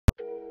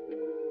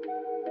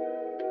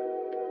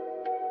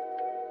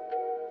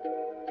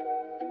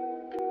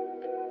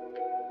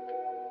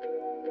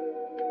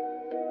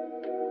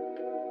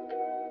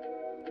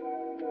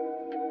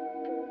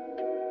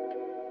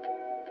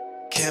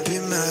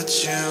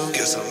at you,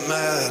 guess I'm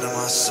mad at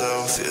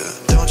myself, yeah.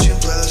 Don't you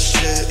play that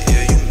shit,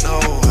 yeah, you know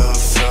how it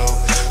felt.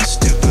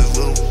 Stupid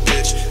little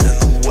bitch, in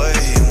the way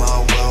of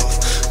my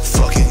wealth.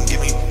 Fucking give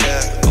me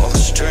back all the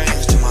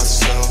strings to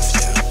myself,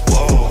 yeah.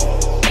 Whoa,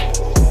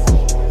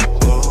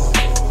 whoa.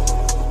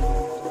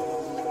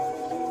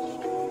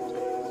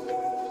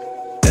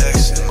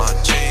 X in my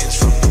jeans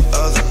from the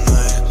other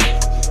night.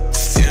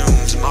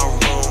 Fumes in my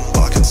room,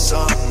 blocking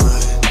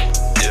sunlight.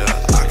 Yeah,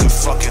 I could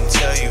fucking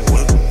tell you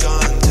what a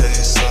gun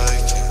tastes like.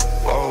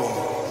 Whoa.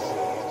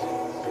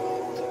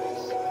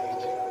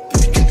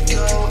 We could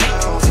go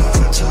out for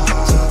a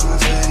time.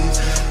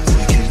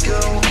 We could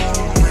go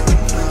home and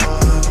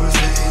another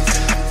thing.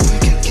 We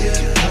could get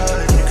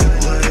high, you could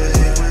lay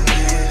with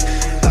me.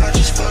 I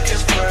just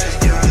fucking pray,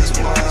 guys,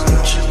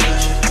 watching me.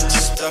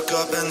 Stuck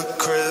up in the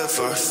crib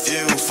for a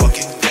few.